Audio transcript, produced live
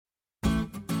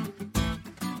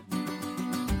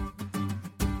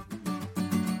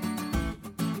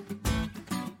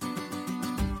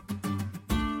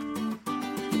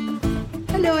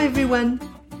Hello everyone,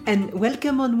 and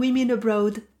welcome on Women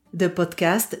Abroad, the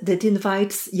podcast that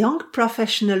invites young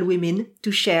professional women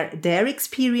to share their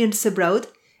experience abroad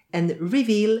and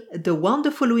reveal the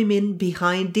wonderful women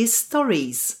behind these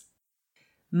stories.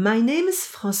 My name is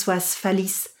Françoise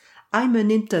Fallis. I'm an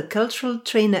intercultural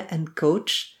trainer and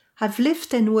coach. I've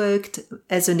lived and worked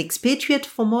as an expatriate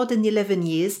for more than 11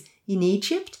 years in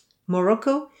Egypt,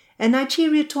 Morocco, and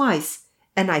Nigeria twice,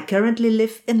 and I currently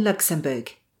live in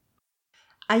Luxembourg.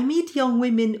 I meet young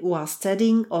women who are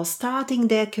studying or starting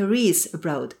their careers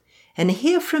abroad and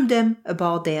hear from them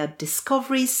about their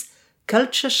discoveries,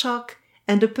 culture shock,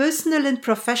 and the personal and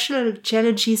professional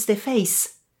challenges they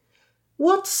face.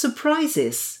 What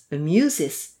surprises,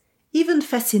 amuses, even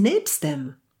fascinates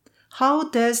them? How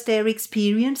does their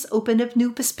experience open up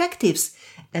new perspectives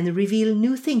and reveal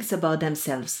new things about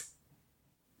themselves?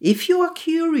 If you are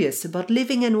curious about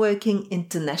living and working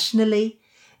internationally,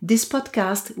 this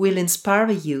podcast will inspire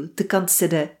you to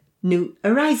consider new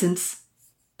horizons.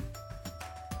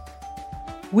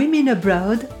 Women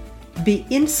Abroad. Be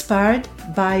inspired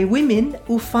by women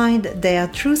who find their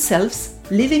true selves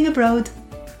living abroad.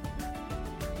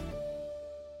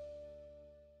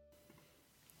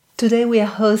 Today we are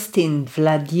hosting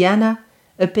Vladiana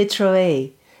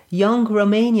Petroe, young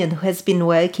Romanian who has been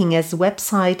working as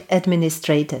website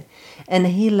administrator and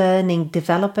e-learning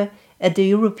developer at the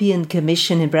European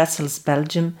Commission in Brussels,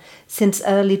 Belgium, since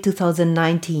early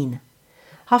 2019.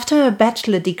 After a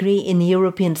bachelor degree in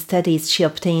European Studies she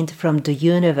obtained from the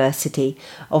University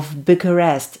of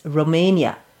Bucharest,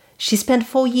 Romania, she spent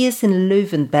 4 years in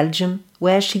Leuven, Belgium,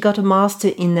 where she got a master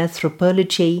in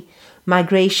anthropology,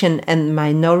 migration and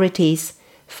minorities,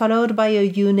 followed by a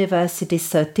university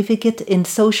certificate in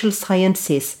social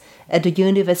sciences at the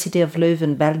University of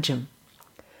Leuven, Belgium.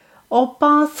 Our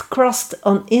paths crossed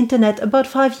on internet about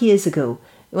 5 years ago,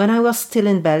 when I was still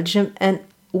in Belgium, and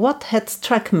what had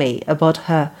struck me about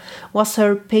her was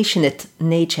her passionate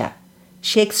nature.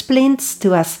 She explains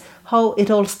to us how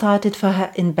it all started for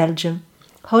her in Belgium,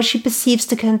 how she perceives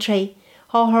the country,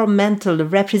 how her mental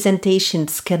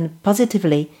representations can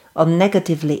positively or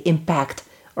negatively impact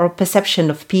our perception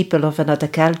of people of another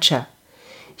culture.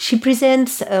 She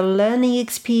presents a learning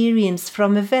experience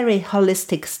from a very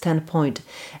holistic standpoint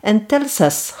and tells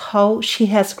us how she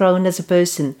has grown as a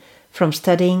person from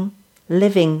studying,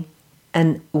 living,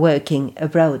 and working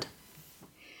abroad.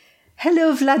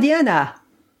 Hello, Vladiana.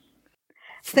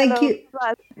 Thank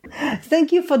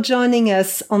you for joining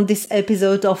us on this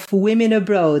episode of Women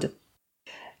Abroad.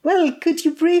 Well, could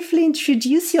you briefly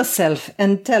introduce yourself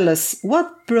and tell us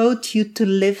what brought you to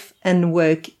live and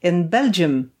work in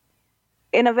Belgium?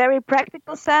 In a very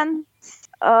practical sense,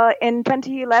 in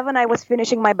 2011, I was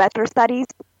finishing my bachelor studies,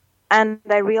 and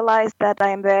I realized that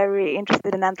I am very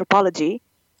interested in anthropology.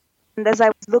 And as I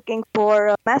was looking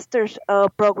for master's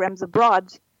programs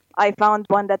abroad, I found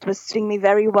one that was suiting me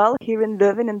very well here in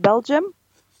Leuven in Belgium.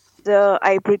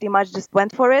 I pretty much just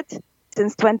went for it.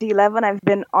 Since 2011, I've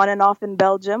been on and off in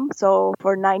Belgium, so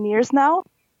for 9 years now.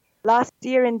 Last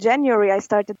year in January, I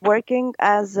started working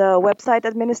as a website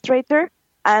administrator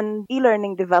and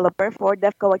e-learning developer for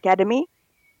DEFCO Academy,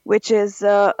 which is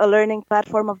a learning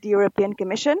platform of the European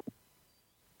Commission.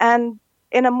 And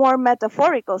in a more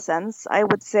metaphorical sense, I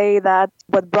would say that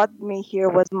what brought me here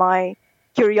was my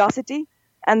curiosity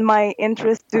and my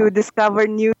interest to discover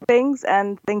new things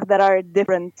and things that are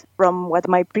different from what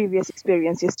my previous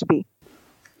experience used to be.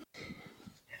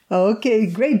 Okay,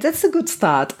 great. That's a good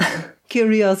start.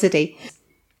 Curiosity.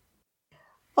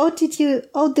 How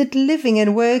did living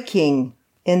and working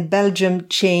in Belgium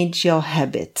change your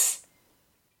habits?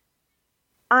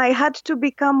 I had to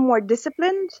become more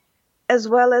disciplined as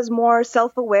well as more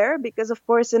self-aware because, of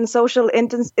course, in social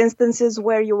instances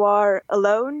where you are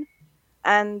alone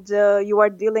and you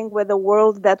are dealing with a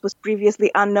world that was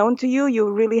previously unknown to you, you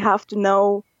really have to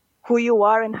know who you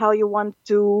are and how you want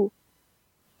to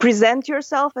present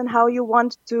yourself and how you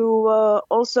want to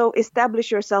also establish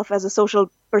yourself as a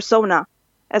social persona,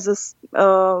 as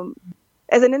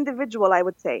an individual, I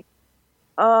would say.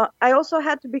 I also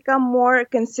had to become more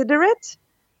considerate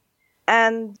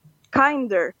and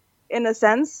kinder in a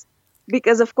sense,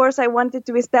 because of course I wanted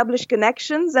to establish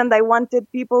connections and I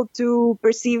wanted people to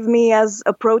perceive me as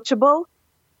approachable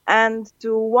and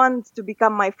to want to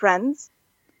become my friends.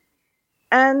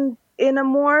 And in a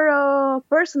more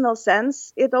personal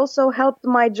sense, it also helped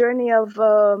my journey of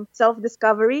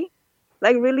self-discovery,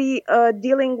 like really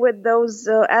dealing with those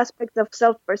aspects of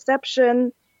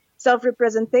self-perception,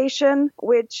 self-representation,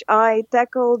 which I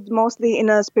tackled mostly in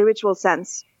a spiritual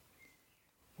sense.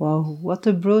 Wow, what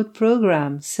a broad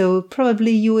program. So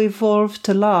probably you evolved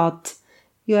a lot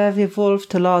You have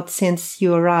evolved a lot since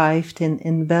you arrived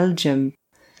in Belgium,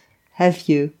 have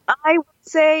you? I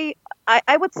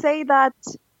would say that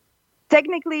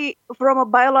technically, from a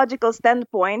biological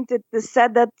standpoint, it is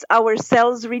said that our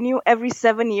cells renew every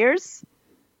 7 years.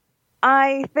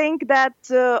 I think that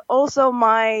also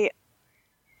my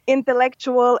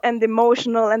intellectual and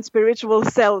emotional and spiritual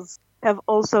cells have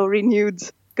also renewed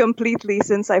completely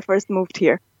since I first moved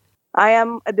here. I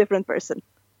am a different person.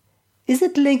 Is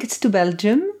it linked to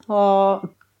Belgium, or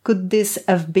could this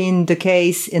have been the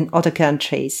case in other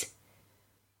countries?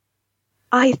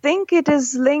 I think it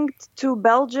is linked to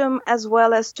Belgium as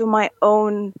well as to my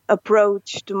own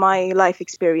approach to my life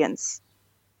experience.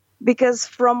 Because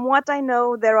from what I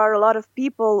know, there are a lot of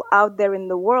people out there in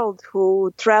the world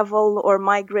who travel or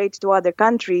migrate to other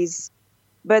countries,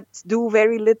 but do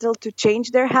very little to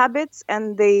change their habits,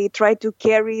 and they try to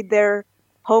carry their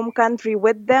home country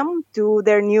with them to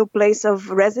their new place of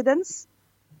residence.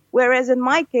 Whereas in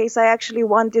my case, I actually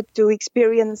wanted to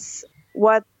experience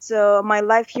what my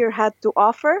life here had to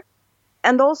offer,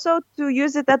 and also to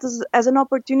use it as an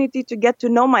opportunity to get to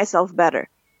know myself better.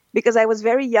 Because I was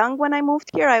very young when I moved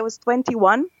here, I was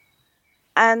 21,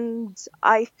 and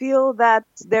I feel that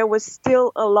there was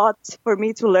still a lot for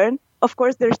me to learn. Of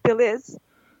course, there still is,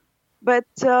 but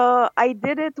I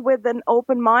did it with an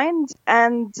open mind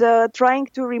and trying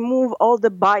to remove all the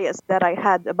bias that I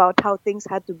had about how things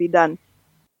had to be done.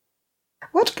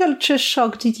 What culture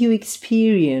shock did you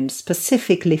experience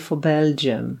specifically for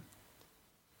Belgium?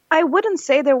 I wouldn't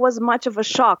say there was much of a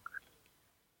shock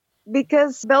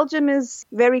because Belgium is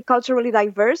very culturally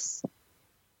diverse.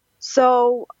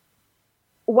 So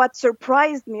what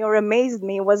surprised me or amazed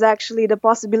me was actually the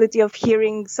possibility of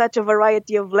hearing such a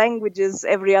variety of languages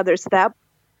every other step,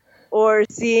 or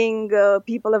seeing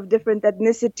people of different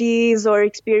ethnicities, or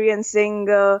experiencing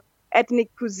ethnic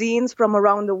cuisines from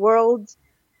around the world.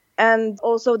 And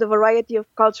also the variety of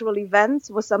cultural events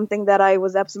was something that I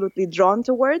was absolutely drawn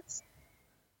towards.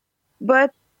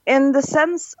 But in the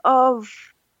sense of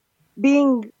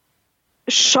being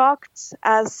shocked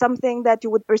as something that you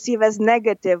would perceive as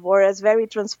negative or as very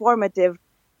transformative,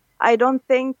 I don't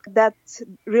think that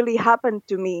really happened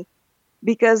to me,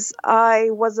 because I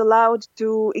was allowed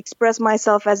to express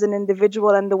myself as an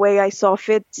individual and the way I saw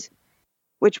fit,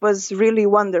 which was really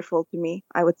wonderful to me,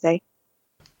 I would say.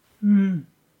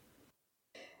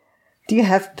 Do you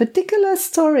have particular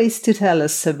stories to tell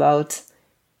us about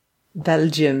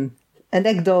Belgium?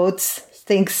 Anecdotes,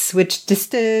 things which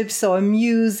disturbs or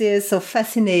amuses or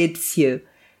fascinates you?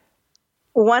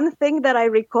 One thing that I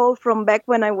recall from back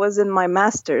when I was in my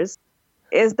master's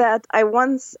is that I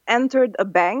once entered a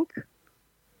bank,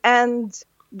 and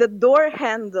the door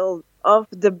handle of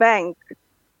the bank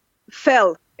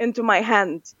fell into my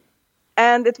hand.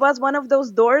 And it was one of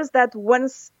those doors that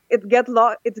once it get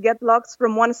locked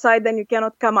from one side, then you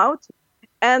cannot come out.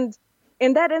 And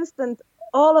in that instant,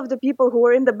 all of the people who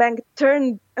were in the bank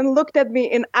turned and looked at me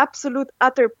in absolute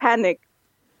utter panic.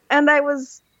 And I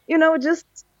was, just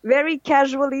very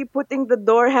casually putting the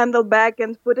door handle back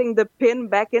and putting the pin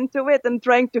back into it and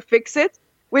trying to fix it,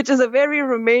 which is a very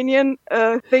Romanian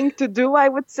thing to do, I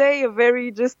would say, a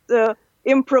very just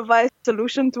improvised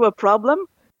solution to a problem.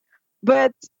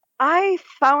 But I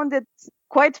found it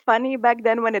quite funny back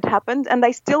then when it happened, and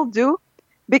I still do,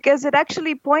 because it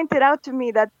actually pointed out to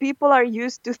me that people are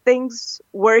used to things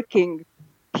working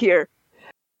here.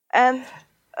 And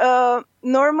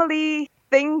normally,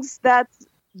 things that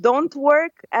don't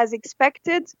work as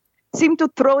expected seem to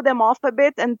throw them off a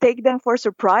bit and take them for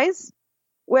surprise.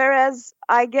 Whereas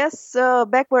I guess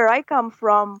back where I come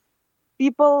from,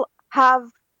 people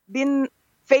have been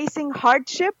facing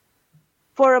hardship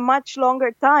for a much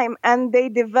longer time, and they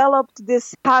developed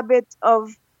this habit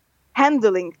of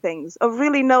handling things, of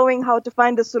really knowing how to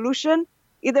find a solution,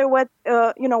 either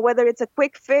whether it's a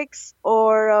quick fix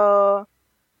or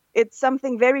it's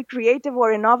something very creative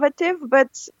or innovative.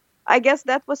 But I guess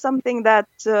that was something that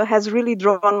has really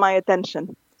drawn my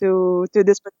attention to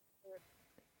this.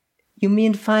 You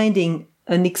mean finding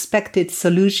unexpected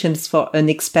solutions for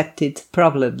unexpected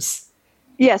problems?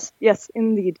 Yes,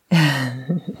 indeed.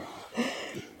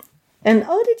 And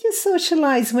how did you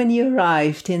socialize when you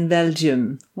arrived in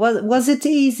Belgium? Was it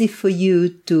easy for you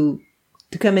to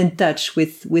come in touch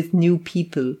with new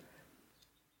people?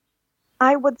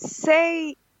 I would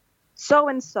say so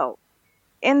and so,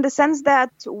 in the sense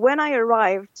that when I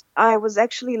arrived, I was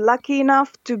actually lucky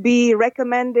enough to be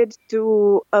recommended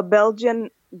to a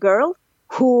Belgian girl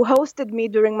who hosted me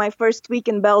during my first week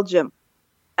in Belgium.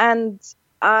 And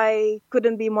I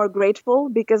couldn't be more grateful,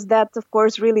 because that, of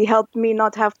course, really helped me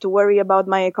not have to worry about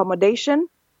my accommodation.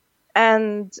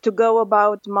 and to go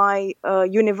about my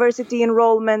university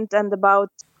enrollment and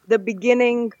about the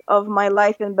beginning of my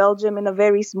life in Belgium in a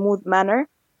very smooth manner.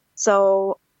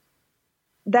 So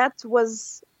that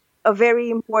was a very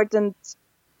important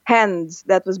hand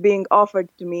that was being offered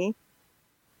to me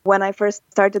when I first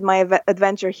started my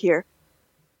adventure here.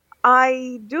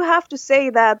 I do have to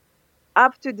say that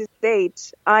up to this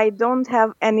date, I don't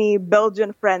have any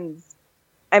Belgian friends.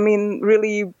 I mean,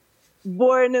 really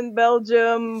born in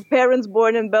Belgium, parents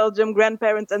born in Belgium,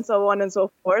 grandparents, and so on and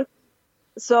so forth.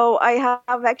 So I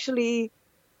have actually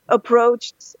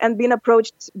approached and been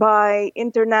approached by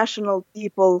international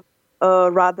people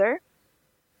rather.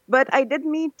 But I did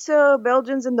meet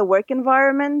Belgians in the work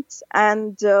environment,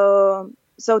 and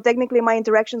so technically my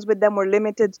interactions with them were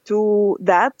limited to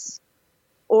that,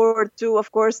 or to,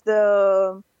 of course,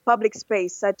 the public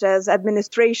space, such as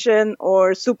administration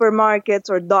or supermarkets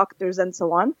or doctors and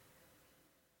so on.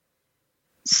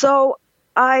 So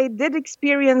I did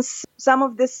experience some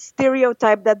of this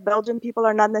stereotype that Belgian people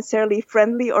are not necessarily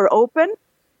friendly or open,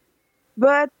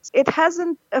 but it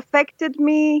hasn't affected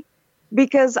me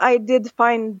because I did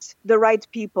find the right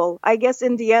people. I guess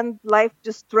in the end, life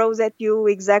just throws at you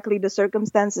exactly the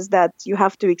circumstances that you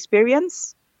have to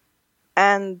experience,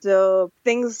 and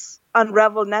things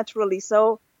unravel naturally.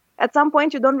 So at some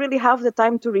point, you don't really have the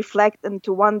time to reflect and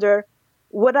to wonder,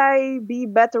 would I be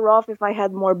better off if I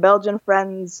had more Belgian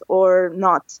friends or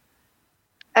not?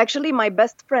 Actually, my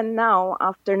best friend now,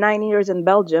 after 9 years in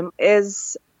Belgium,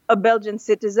 is a Belgian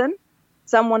citizen,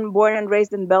 someone born and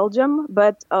raised in Belgium,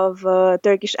 but of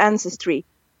Turkish ancestry.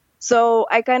 So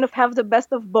I kind of have the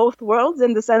best of both worlds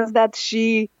in the sense that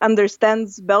she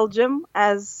understands Belgium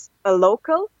as a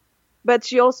local, but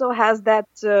she also has that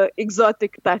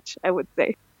exotic touch, I would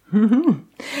say.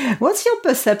 What's your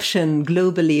perception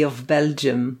globally of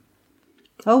Belgium?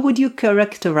 How would you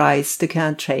characterize the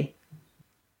country?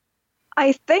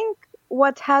 I think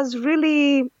what has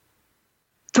really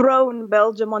thrown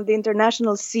Belgium on the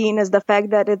international scene is the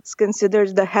fact that it's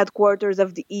considered the headquarters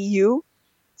of the EU.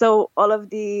 So all of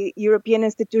the European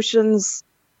institutions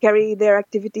carry their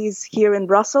activities here in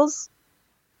Brussels.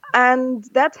 And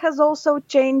that has also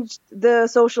changed the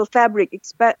social fabric,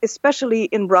 especially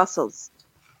in Brussels.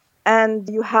 And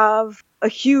you have a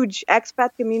huge expat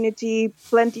community,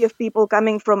 plenty of people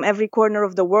coming from every corner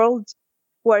of the world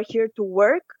who are here to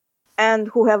work and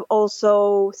who have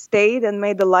also stayed and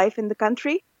made a life in the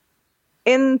country.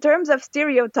 In terms of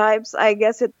stereotypes, I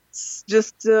guess it's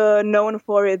just known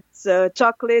for its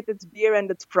chocolate, its beer, and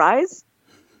its fries,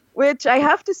 which I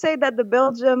have to say that the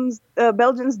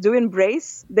Belgians do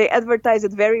embrace. They advertise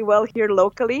it very well here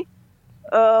locally,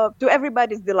 to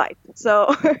everybody's delight.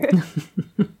 So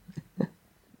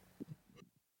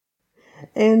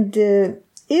And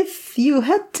if you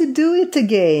had to do it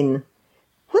again,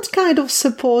 what kind of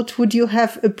support would you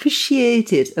have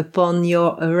appreciated upon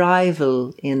your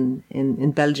arrival in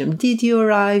Belgium? Did you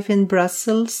arrive in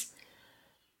Brussels?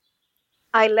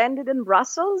 I landed in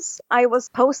Brussels. I was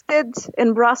hosted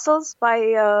in Brussels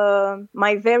by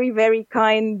my very, very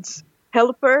kind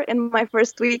helper in my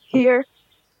first week here.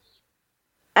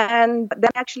 And then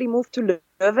I actually moved to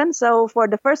Leuven. So for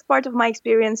the first part of my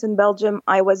experience in Belgium,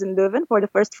 I was in Leuven for the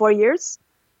first 4 years.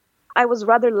 I was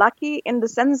rather lucky in the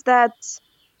sense that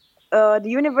the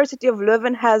University of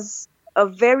Leuven has a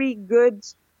very good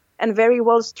and very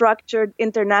well-structured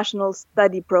international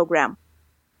study program.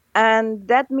 And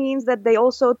that means that they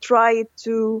also try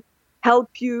to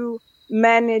help you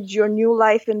manage your new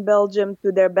life in Belgium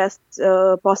to their best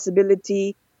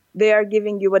possibility. They are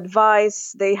giving you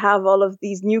advice. They have all of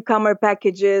these newcomer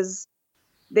packages.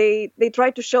 They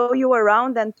try to show you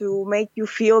around and to make you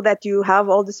feel that you have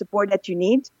all the support that you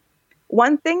need.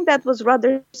 One thing that was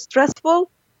rather stressful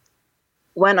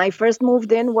when I first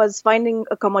moved in was finding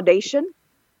accommodation,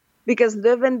 because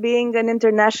Leuven being an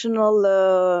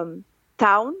international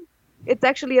town, it's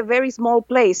actually a very small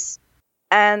place,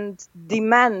 and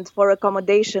demand for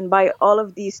accommodation by all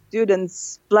of these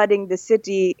students flooding the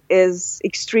city is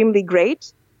extremely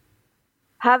great.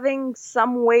 Having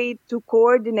some way to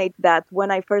coordinate that when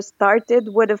I first started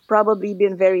would have probably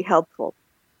been very helpful.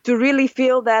 To really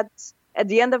feel that at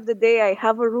the end of the day, I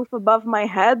have a roof above my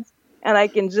head and I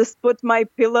can just put my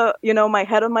pillow, my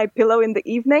head on my pillow in the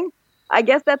evening, I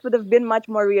guess that would have been much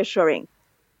more reassuring.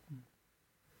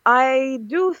 I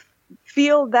do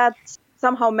feel that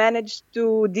somehow managed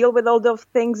to deal with all those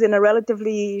things in a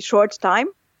relatively short time.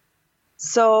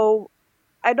 So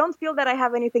I don't feel that I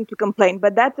have anything to complain,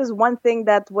 but that is one thing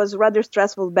that was rather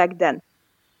stressful back then.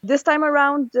 This time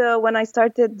around, when I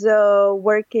started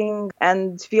working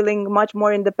and feeling much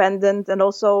more independent and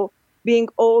also being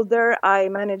older, I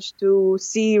managed to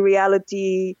see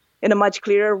reality in a much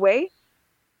clearer way.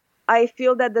 I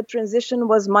feel that the transition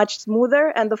was much smoother.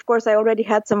 And of course, I already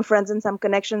had some friends and some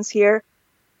connections here.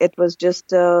 It was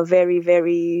just a very,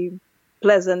 very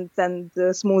pleasant and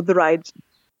smooth ride.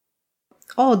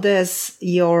 Oh, does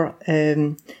your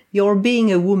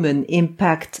being a woman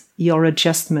impact your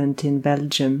adjustment in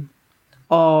Belgium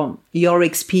or your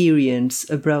experience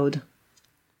abroad?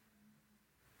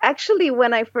 Actually,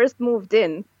 when I first moved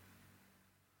in,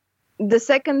 the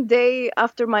second day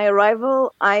after my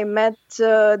arrival, I met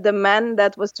the man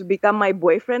that was to become my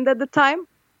boyfriend at the time.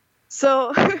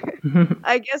 So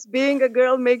I guess being a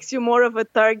girl makes you more of a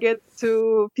target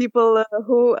to people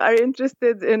who are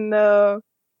interested in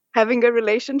having a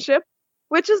relationship,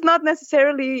 which is not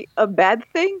necessarily a bad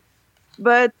thing.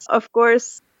 But of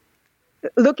course,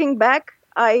 looking back,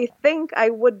 I think I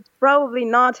would probably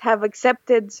not have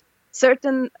accepted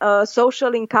certain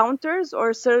social encounters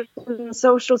or certain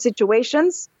social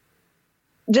situations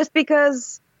just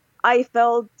because I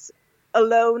felt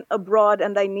alone abroad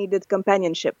and I needed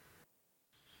companionship.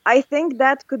 I think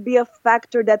that could be a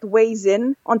factor that weighs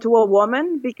in onto a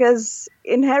woman because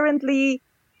inherently,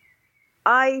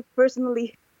 I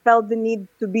personally felt the need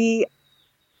to be,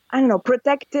 I don't know,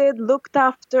 protected, looked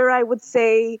after, I would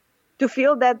say, to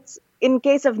feel that in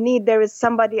case of need, there is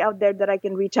somebody out there that I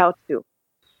can reach out to.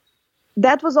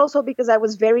 That was also because I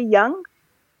was very young.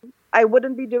 I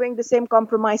wouldn't be doing the same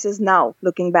compromises now,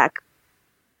 looking back.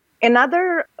 In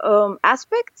other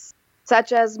aspects,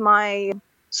 such as my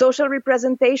social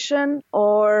representation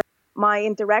or my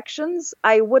interactions,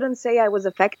 I wouldn't say I was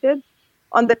affected.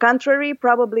 On the contrary,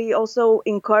 probably also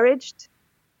encouraged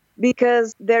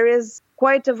because there is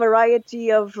quite a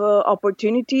variety of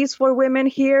opportunities for women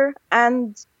here.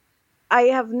 And I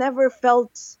have never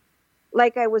felt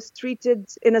like I was treated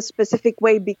in a specific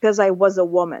way because I was a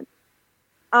woman.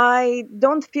 I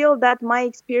don't feel that my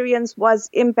experience was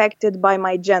impacted by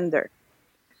my gender.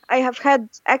 I have had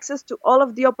access to all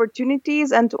of the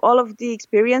opportunities and to all of the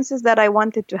experiences that I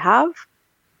wanted to have.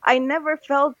 I never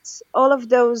felt all of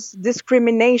those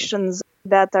discriminations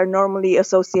that are normally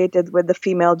associated with the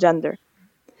female gender.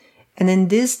 And in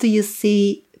this, do you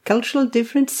see cultural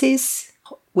differences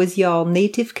with your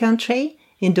native country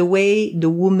in the way the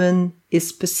woman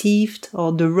is perceived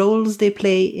or the roles they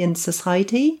play in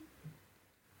society?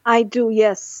 I do,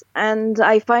 yes. And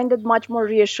I find it much more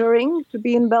reassuring to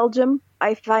be in Belgium.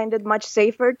 I find it much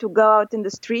safer to go out in the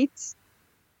streets.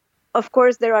 Of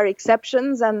course, there are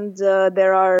exceptions and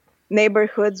there are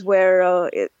neighborhoods where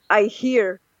I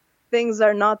hear things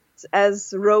are not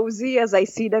as rosy as I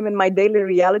see them in my daily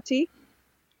reality.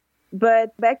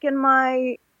 But back in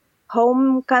my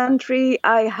home country,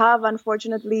 I have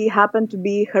unfortunately happened to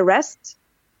be harassed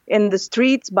in the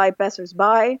streets by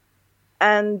passersby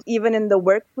and even in the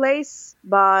workplace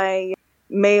by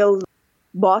male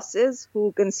bosses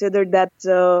who considered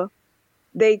that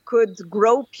they could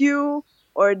grope you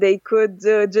or they could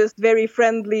just very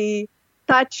friendly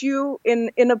touch you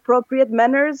in inappropriate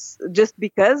manners just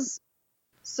because.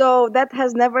 So that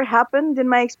has never happened in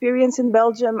my experience in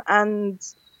Belgium, and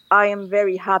I am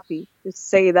very happy to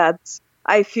say that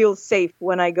I feel safe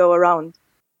when I go around.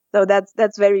 So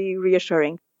that's very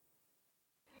reassuring.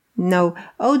 Now,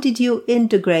 how did you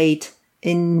integrate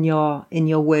in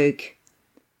your work?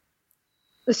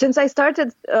 Since I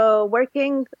started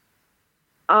working,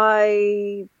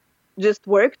 I just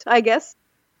worked, I guess.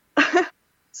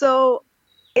 So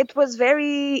it was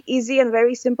very easy and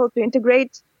very simple to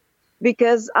integrate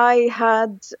because I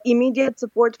had immediate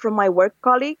support from my work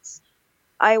colleagues.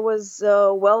 I was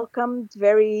welcomed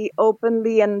very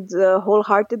openly and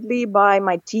wholeheartedly by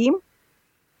my team.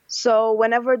 So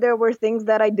whenever there were things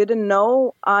that I didn't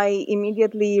know, I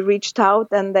immediately reached out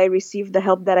and I received the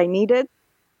help that I needed.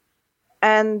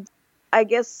 And I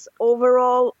guess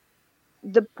overall,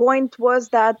 the point was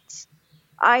that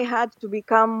I had to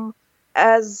become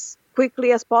as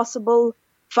quickly as possible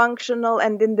functional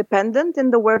and independent in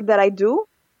the work that I do.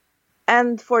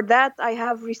 And for that, I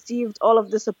have received all of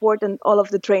the support and all of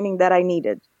the training that I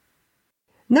needed.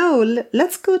 Now,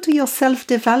 let's go to your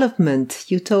self-development.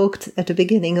 You talked at the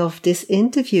beginning of this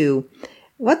interview.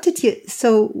 What did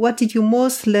you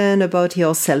most learn about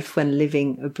yourself when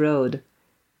living abroad?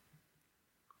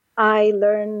 I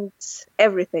learned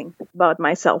everything about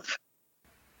myself.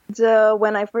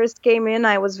 When I first came in,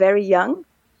 I was very young.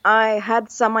 I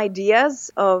had some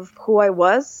ideas of who I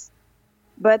was,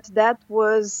 but that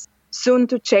was soon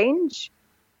to change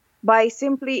by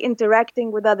simply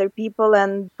interacting with other people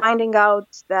and finding out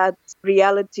that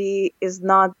reality is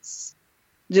not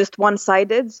just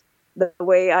one-sided, the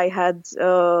way I had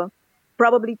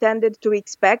probably tended to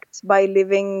expect by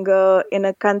living in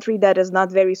a country that is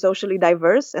not very socially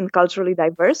diverse and culturally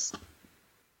diverse.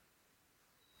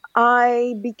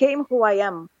 I became who I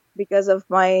am because of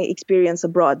my experience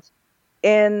abroad,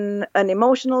 in an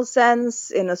emotional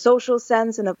sense, in a social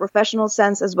sense, in a professional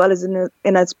sense, as well as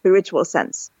in a spiritual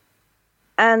sense.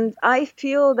 And I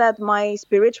feel that my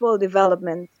spiritual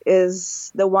development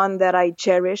is the one that I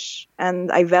cherish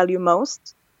and I value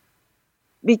most,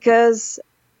 because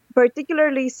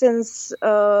particularly since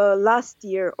last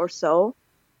year or so,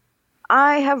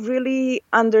 I have really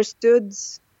understood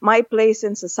my place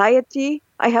in society.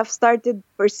 I have started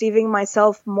perceiving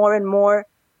myself more and more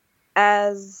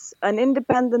as an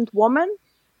independent woman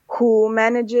who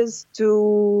manages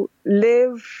to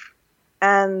live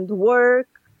and work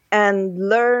and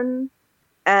learn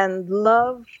and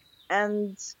love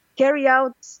and carry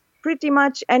out pretty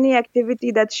much any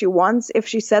activity that she wants if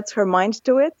she sets her mind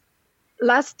to it.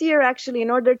 Last year, actually,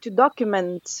 in order to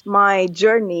document my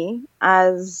journey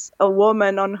as a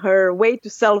woman on her way to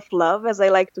self-love, as I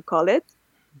like to call it,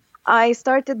 I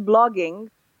started blogging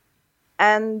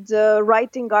and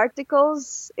writing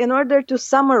articles in order to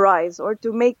summarize or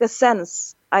to make a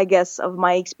sense, I guess, of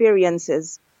my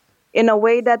experiences in a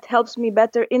way that helps me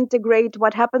better integrate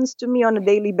what happens to me on a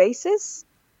daily basis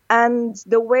and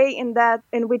the way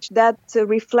in which that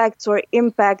reflects or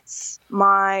impacts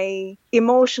my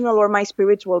emotional or my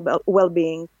spiritual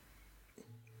well-being.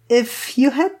 If you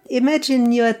had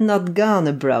imagine you had not gone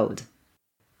abroad,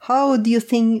 how do you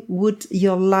think would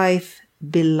your life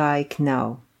be like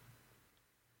now?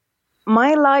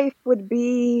 My life would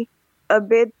be a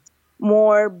bit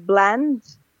more bland.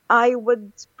 I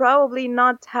would probably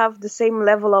not have the same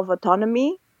level of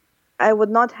autonomy. I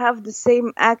would not have the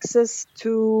same access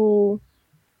to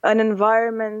an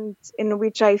environment in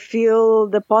which I feel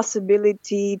the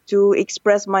possibility to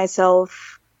express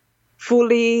myself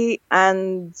fully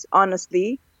and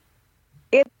honestly.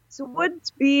 It would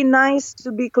be nice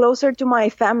to be closer to my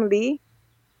family,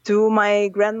 to my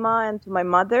grandma and to my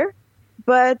mother,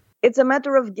 but it's a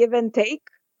matter of give and take.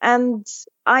 And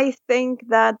I think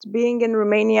that being in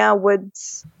Romania would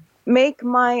make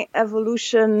my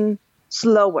evolution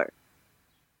slower.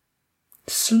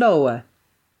 Slower.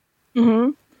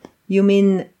 Mm-hmm. You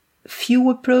mean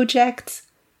fewer projects,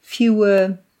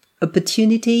 fewer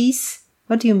opportunities?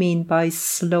 What do you mean by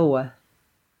slower?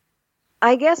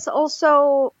 I guess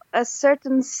also a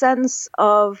certain sense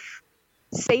of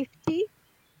safety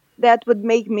that would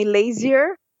make me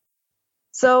lazier.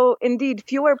 So indeed,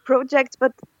 fewer projects,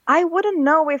 but I wouldn't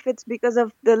know if it's because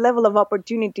of the level of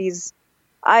opportunities.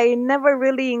 I never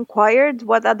really inquired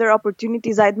what other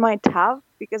opportunities I might have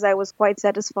because I was quite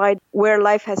satisfied where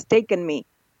life has taken me.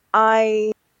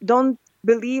 I don't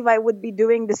believe I would be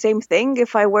doing the same thing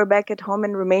if I were back at home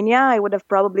in Romania. I would have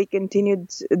probably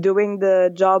continued doing the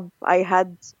job I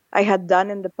had done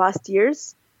in the past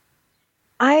years.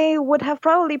 I would have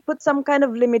probably put some kind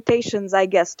of limitations, I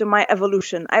guess, to my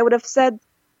evolution. I would have said,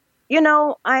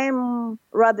 I'm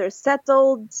rather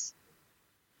settled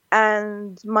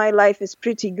and my life is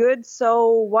pretty good,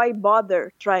 so why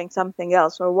bother trying something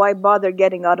else or why bother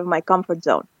getting out of my comfort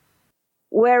zone?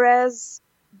 Whereas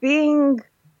being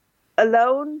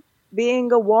alone,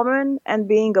 being a woman, and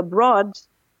being abroad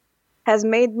has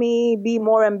made me be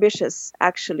more ambitious,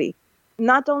 actually.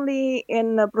 Not only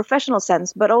in a professional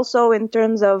sense, but also in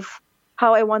terms of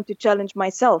how I want to challenge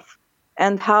myself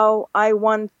and how I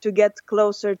want to get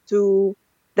closer to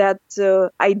that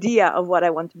idea of what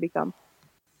I want to become.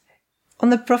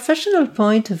 On a professional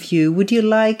point of view, would you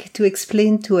like to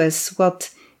explain to us what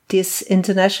this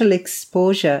international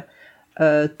exposure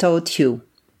taught you?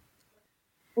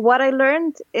 What I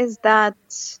learned is that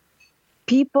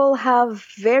people have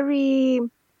very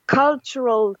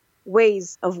cultural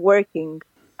ways of working.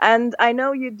 And I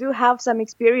know you do have some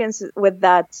experience with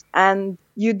that. And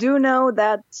you do know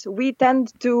that we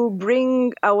tend to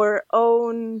bring our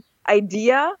own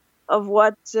idea of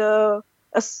what,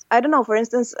 I don't know, for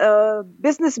instance, a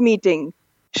business meeting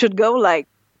should go like.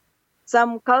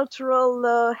 Some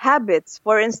cultural habits,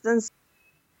 for instance,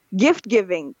 gift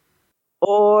giving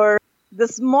or the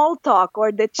small talk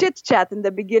or the chit chat in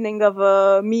the beginning of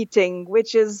a meeting,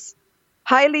 which is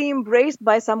highly embraced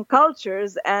by some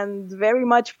cultures and very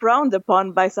much frowned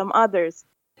upon by some others.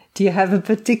 Do you have a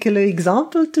particular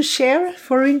example to share,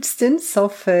 for instance,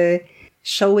 of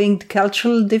showing the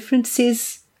cultural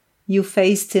differences you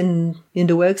faced in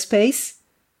the workspace?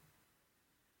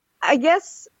 I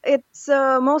guess it's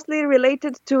mostly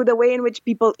related to the way in which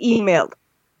people emailed.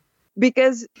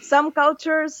 Because some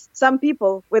cultures, some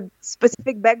people with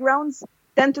specific backgrounds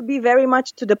tend to be very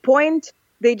much to the point,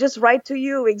 They just write to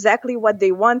you exactly what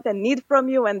they want and need from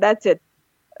you, and that's it.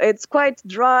 It's quite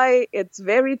dry. It's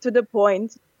very to the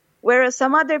point. Whereas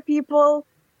some other people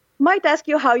might ask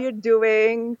you how you're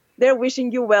doing. They're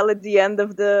wishing you well at the end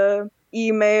of the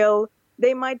email.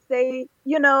 They might say,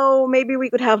 maybe we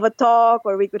could have a talk,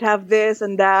 or we could have this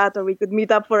and that, or we could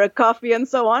meet up for a coffee and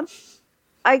so on.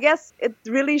 I guess it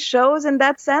really shows in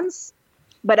that sense.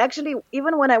 But actually,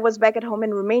 even when I was back at home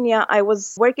in Romania, I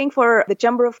was working for the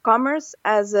Chamber of Commerce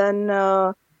as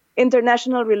an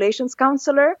international relations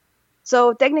counselor.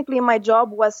 So technically, my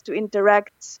job was to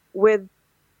interact with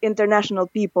international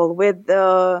people, with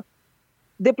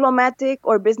diplomatic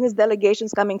or business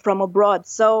delegations coming from abroad.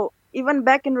 So even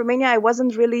back in Romania, I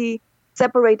wasn't really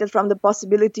separated from the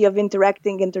possibility of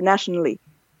interacting internationally.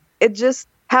 It just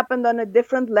happened on a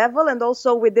different level, and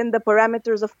also within the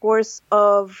parameters, of course,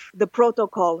 of the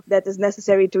protocol that is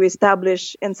necessary to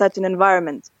establish in such an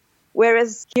environment.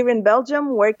 Whereas here in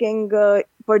Belgium, working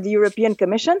for the European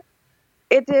Commission,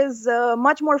 it is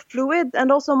much more fluid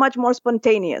and also much more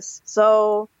spontaneous.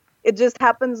 So it just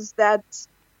happens that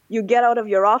you get out of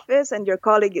your office and your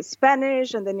colleague is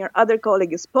Spanish, and then your other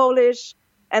colleague is Polish,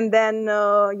 and then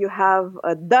you have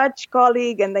a Dutch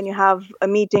colleague, and then you have a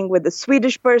meeting with a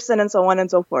Swedish person, and so on and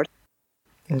so forth.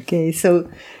 Okay, so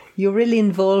you're really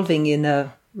involving in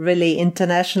a really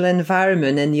international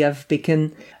environment, and you have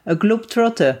become a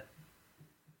globetrotter.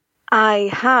 I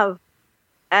have,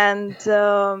 and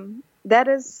that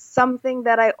is something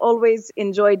that I always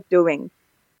enjoyed doing.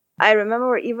 I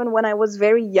remember even when I was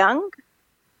very young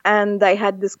and I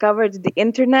had discovered the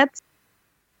internet,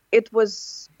 it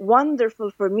was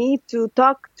wonderful for me to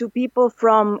talk to people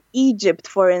from Egypt,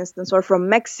 for instance, or from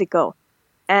Mexico,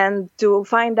 and to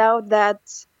find out that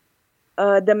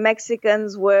the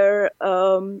Mexicans were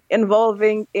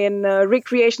involving in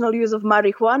recreational use of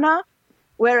marijuana,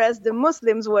 whereas the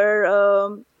Muslims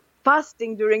were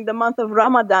fasting during the month of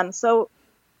Ramadan. So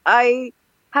I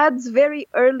had very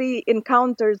early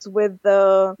encounters with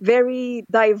the very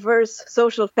diverse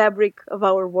social fabric of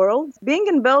our world. Being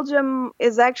in Belgium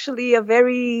is actually a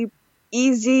very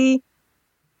easy,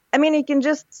 you can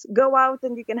just go out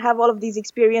and you can have all of these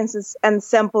experiences and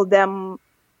sample them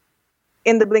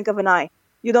in the blink of an eye.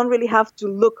 You don't really have to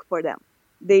look for them.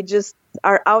 They just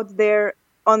are out there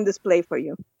on display for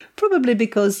you. Probably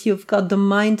because you've got the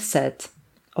mindset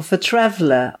of a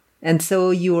traveler. And so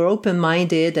you are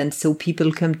open-minded, and so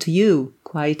people come to you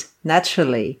quite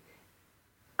naturally.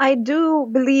 I do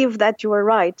believe that you are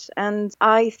right. And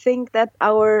I think that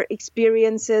our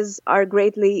experiences are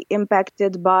greatly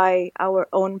impacted by our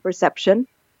own perception.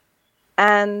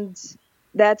 And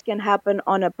that can happen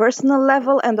on a personal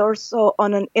level and also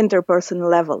on an interpersonal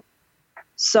level.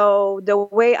 So the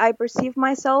way I perceive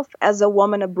myself as a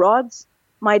woman abroad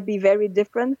might be very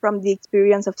different from the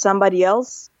experience of somebody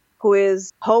else who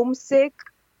is homesick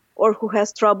or who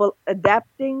has trouble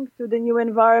adapting to the new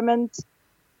environment.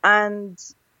 And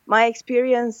my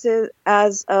experiences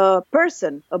as a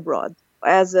person abroad,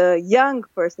 as a young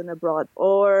person abroad,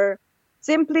 or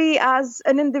simply as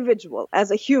an individual,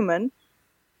 as a human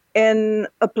in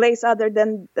a place other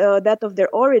than that of their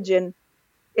origin,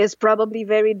 is probably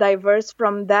very diverse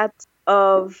from that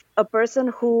of a person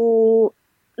who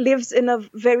lives in a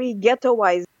very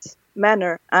ghettoized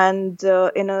manner and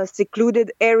in a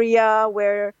secluded area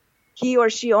where he or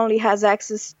she only has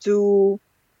access to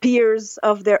peers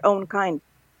of their own kind.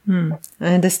 I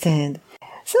understand.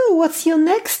 So what's your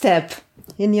next step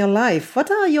in your life? What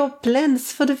are your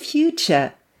plans for the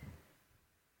future?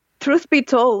 Truth be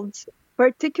told,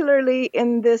 particularly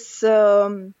in this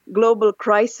global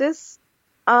crisis,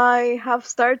 I have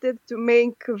started to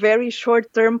make very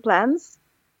short-term plans.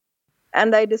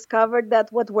 And I discovered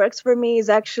that what works for me is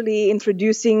actually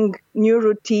introducing new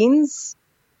routines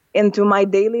into my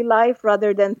daily life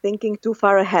rather than thinking too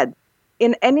far ahead.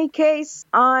 In any case,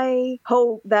 I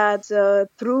hope that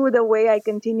through the way I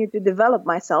continue to develop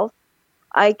myself,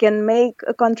 I can make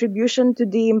a contribution to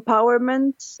the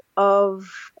empowerment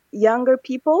of younger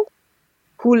people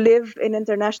who live in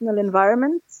international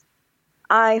environments.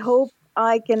 I hope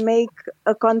I can make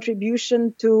a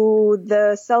contribution to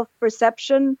the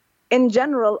self-perception in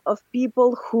general of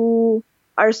people who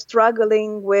are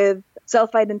struggling with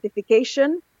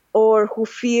self-identification or who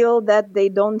feel that they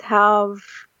don't have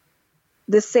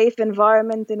the safe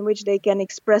environment in which they can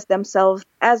express themselves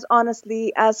as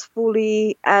honestly, as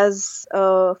fully, as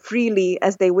freely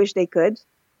as they wish they could.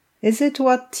 Is it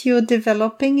what you're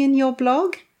developing in your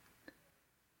blog?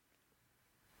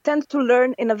 Tend to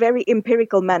learn in a very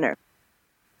empirical manner.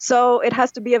 So it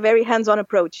has to be a very hands-on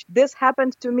approach. This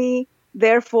happened to me,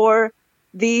 therefore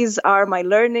These are my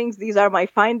learnings. These are my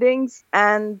findings.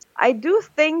 And I do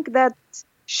think that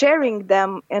sharing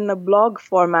them in a blog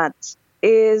format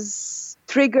is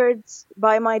triggered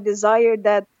by my desire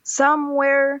that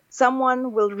somewhere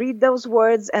someone will read those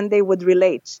words and they would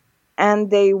relate, and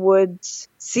they would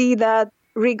see that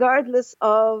regardless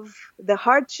of the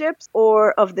hardships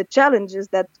or of the challenges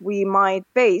that we might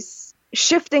face,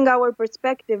 shifting our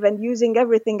perspective and using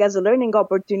everything as a learning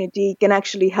opportunity can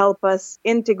actually help us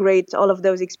integrate all of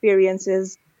those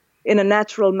experiences in a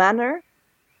natural manner.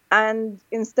 And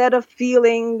instead of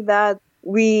feeling that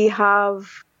we have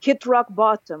hit rock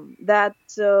bottom, that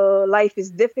life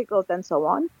is difficult and so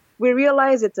on, we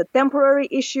realize it's a temporary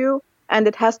issue and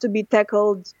it has to be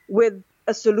tackled with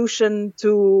a solution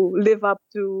to live up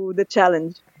to the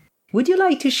challenge. Would you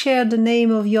like to share the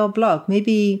name of your blog?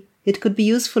 Maybe it could be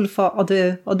useful for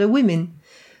other women.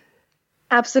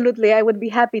 Absolutely, I would be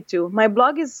happy to. My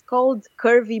blog is called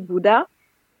Curvy Buddha.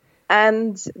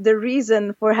 And the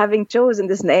reason for having chosen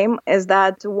this name is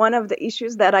that one of the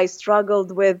issues that I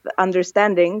struggled with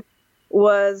understanding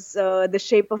was the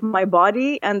shape of my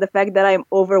body and the fact that I'm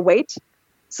overweight.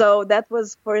 So that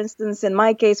was, for instance, in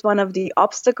my case, one of the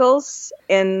obstacles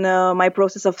in my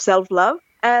process of self-love.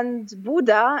 And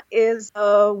Buddha is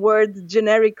a word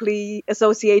generically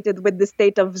associated with the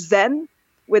state of Zen,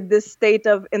 with the state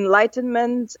of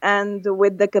enlightenment, and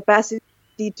with the capacity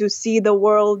to see the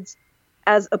world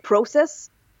as a process,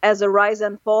 as a rise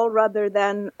and fall, rather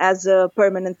than as a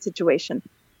permanent situation.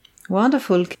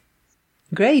 Wonderful.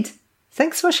 Great.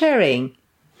 Thanks for sharing.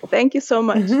 Thank you so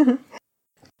much.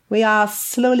 We are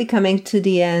slowly coming to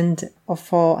the end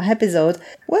of our episode.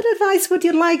 What advice would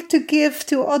you like to give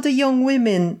to other young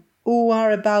women who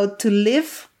are about to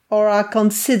live or are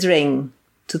considering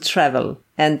to travel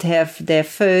and have their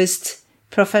first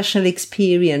professional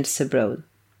experience abroad?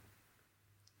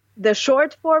 The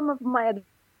short form of my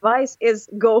advice is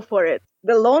go for it.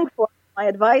 The long form of my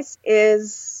advice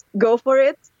is go for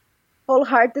it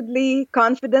wholeheartedly,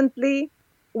 confidently,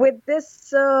 with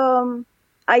this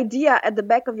idea at the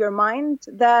back of your mind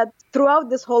that throughout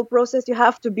this whole process, you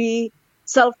have to be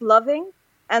self-loving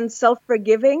and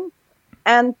self-forgiving,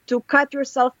 and to cut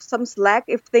yourself some slack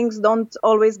if things don't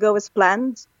always go as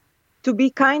planned, to be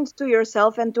kind to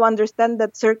yourself and to understand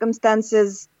that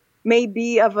circumstances may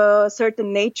be of a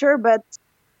certain nature, but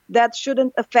that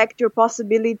shouldn't affect your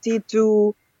possibility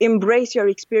to embrace your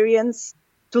experience,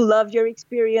 to love your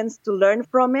experience, to learn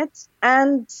from it,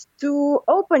 and to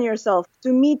open yourself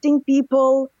to meeting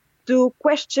people, to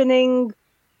questioning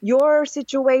your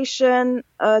situation,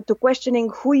 to questioning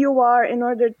who you are in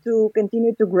order to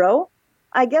continue to grow.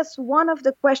 I guess one of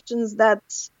the questions that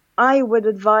I would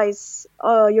advise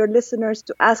your listeners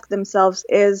to ask themselves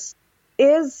is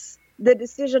the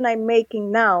decision I'm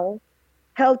making now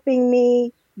helping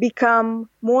me become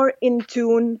more in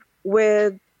tune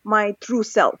with my true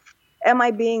self? Am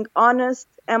I being honest?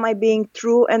 Am I being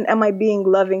true? And am I being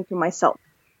loving to myself?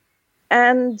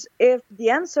 And if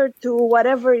the answer to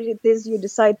whatever it is you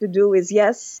decide to do is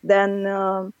yes, then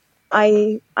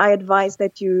I advise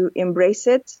that you embrace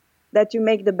it, that you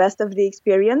make the best of the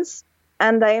experience.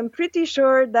 And I am pretty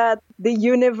sure that the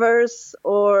universe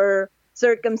or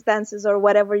circumstances or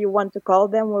whatever you want to call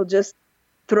them will just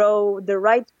throw the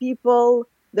right people,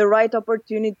 the right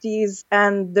opportunities,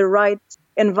 and the right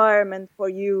environment for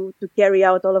you to carry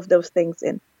out all of those things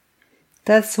in.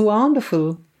 That's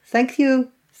wonderful. Thank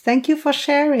you. Thank you for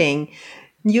sharing.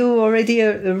 You're already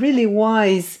a really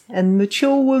wise and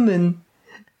mature woman,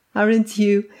 aren't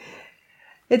you?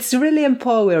 It's really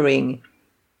empowering.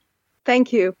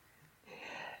 Thank you.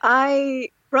 I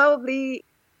probably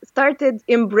started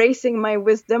embracing my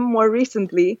wisdom more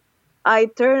recently. I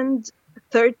turned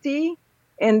 30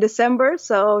 in December,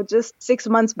 so just 6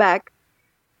 months back.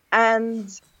 And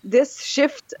this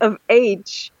shift of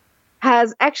age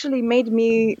has actually made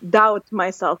me doubt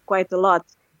myself quite a lot,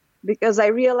 because I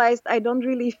realized I don't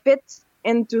really fit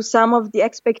into some of the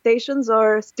expectations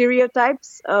or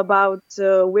stereotypes about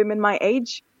women my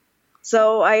age.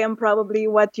 So I am probably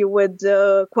what you would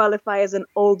qualify as an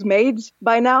old maid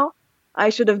by now. I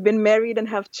should have been married and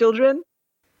have children,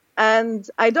 and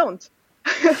I don't.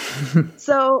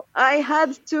 So I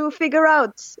had to figure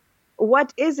out,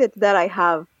 what is it that I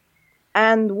have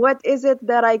and what is it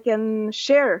that I can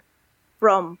share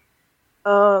from,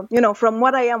 from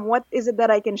what I am, what is it that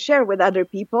I can share with other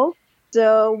people?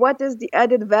 So what is the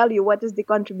added value? What is the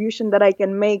contribution that I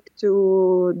can make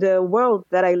to the world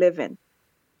that I live in?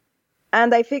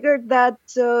 And I figured that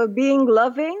being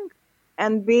loving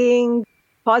and being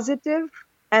positive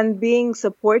and being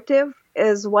supportive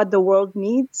is what the world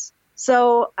needs.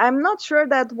 So I'm not sure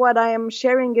that what I am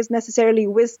sharing is necessarily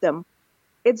wisdom,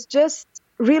 It's just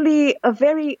really a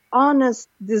very honest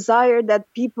desire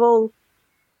that people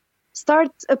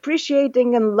start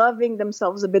appreciating and loving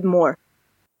themselves a bit more.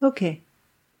 Okay.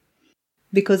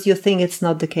 Because you think it's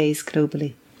not the case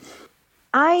globally.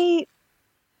 I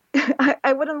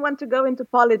wouldn't want to go into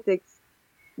politics,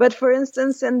 but for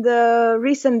instance, in the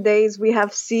recent days, we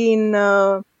have seen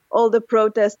all the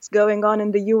protests going on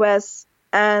in the US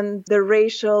and the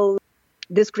racial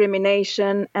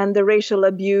discrimination and the racial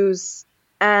abuse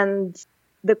and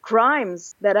the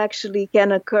crimes that actually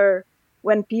can occur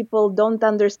when people don't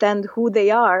understand who they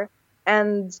are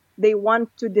and they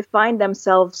want to define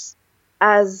themselves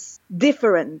as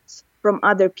different from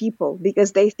other people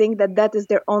because they think that that is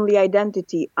their only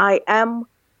identity. I am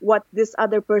what this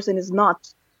other person is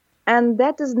not. And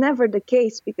that is never the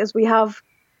case because we have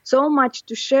so much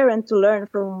to share and to learn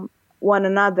from one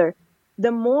another.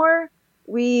 The more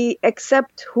we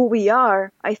accept who we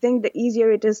are, I think the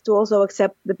easier it is to also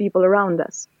accept the people around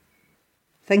us.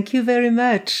 Thank you very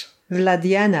much,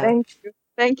 Vladiana. Thank you.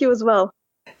 Thank you as well.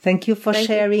 Thank you for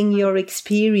sharing your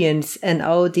experience and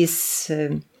how this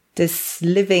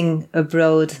living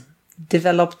abroad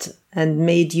developed and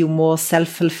made you more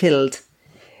self-fulfilled.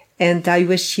 And I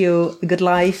wish you a good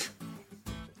life.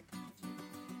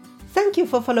 Thank you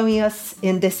for following us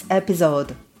in this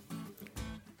episode.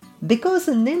 Because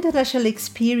an international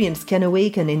experience can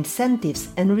awaken incentives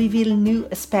and reveal new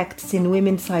aspects in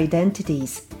women's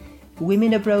identities,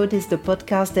 Women Abroad is the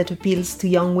podcast that appeals to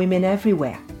young women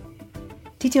everywhere.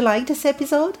 Did you like this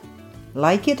episode?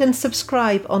 Like it and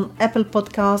subscribe on Apple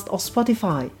Podcast or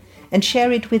Spotify and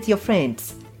share it with your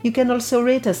friends. You can also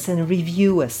rate us and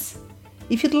review us.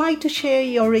 If you'd like to share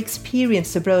your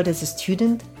experience abroad as a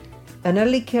student, an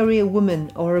early career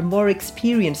woman or a more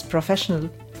experienced professional,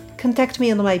 contact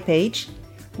me on my page,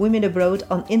 Women Abroad,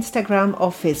 on Instagram or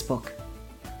Facebook.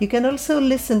 You can also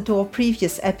listen to our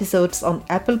previous episodes on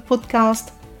Apple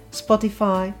Podcast,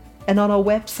 Spotify, and on our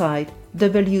website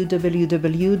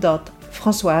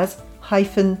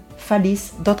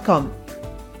www.francoise-fallis.com.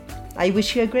 I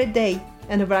wish you a great day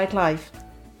and a bright life.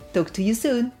 Talk to you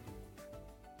soon.